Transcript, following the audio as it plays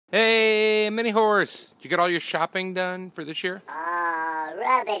Hey, Minihorse! Did you get all your shopping done for this year? Oh,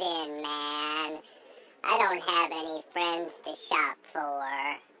 rub it in, man. I don't have any friends to shop for.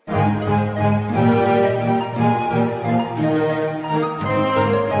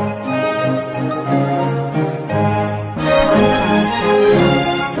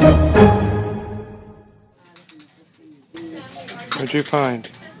 What'd you find?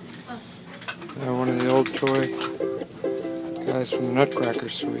 One of the old toy guys from the Nutcracker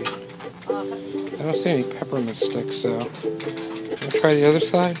Suite. I don't see any peppermint sticks, so wanna try the other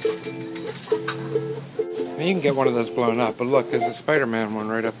side? Now you can get one of those blown up, but look, there's a Spider-Man one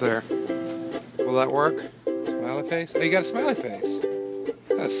right up there. Will that work? Smiley face? Oh, you got a smiley face.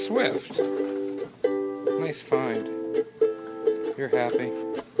 That's swift. Nice find. You're happy.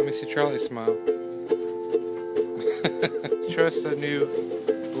 Let me see Charlie smile. Show us the new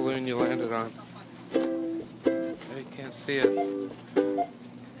balloon you landed on. You can't see it.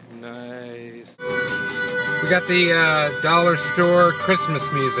 Nice. We got the dollar store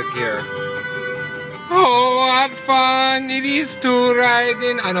Christmas music here. Oh, what fun it is to ride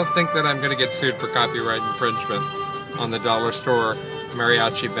in. I don't think that I'm going to get sued for copyright infringement on the dollar store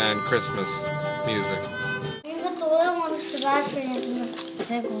mariachi band Christmas music.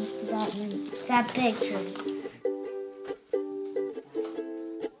 That picture.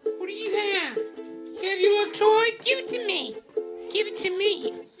 What do you have? You have your little toy? Give it to me. Give it to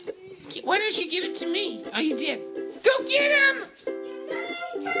me. Why don't you give it to me? Oh, you did. Go get him!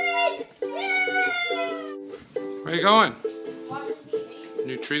 Where you going?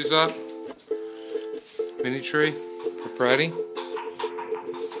 New trees up? Mini tree for Friday?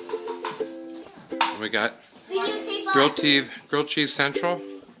 We got grilled cheese central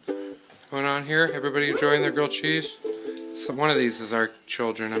going on here. Everybody enjoying their grilled cheese? So one of these is our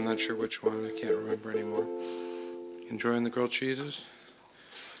children. I'm not sure which one. I can't remember anymore. Enjoying the grilled cheeses?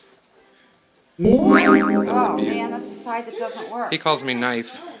 Oh man, that's the side that doesn't work. He calls me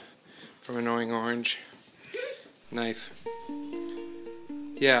Knife from Annoying Orange. Knife.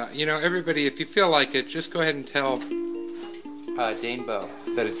 Yeah, you know, everybody, if you feel like it, just go ahead and tell Danebo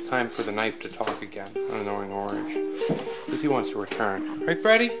that it's time for the knife to talk again on Annoying Orange. Because he wants to return. Right,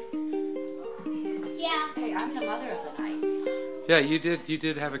 Freddie? Yeah. Hey, I'm the mother of the knife. Yeah, you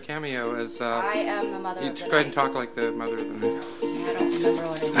did have a cameo as I am the mother of the knife. You go ahead and talk like the mother of the knife. I don't remember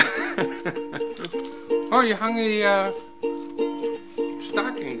what I did. Oh, you hung the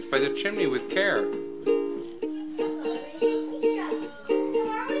stockings by the chimney with care.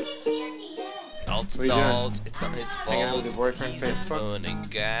 Nalts, it's not his Hanging out with your fault. boyfriend He's a Facebook? funny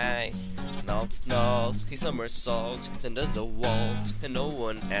guy. Nalts, he somersaults, then does the waltz, and no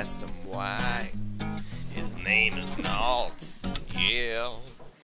one asks him why. His name is Nalts, yeah.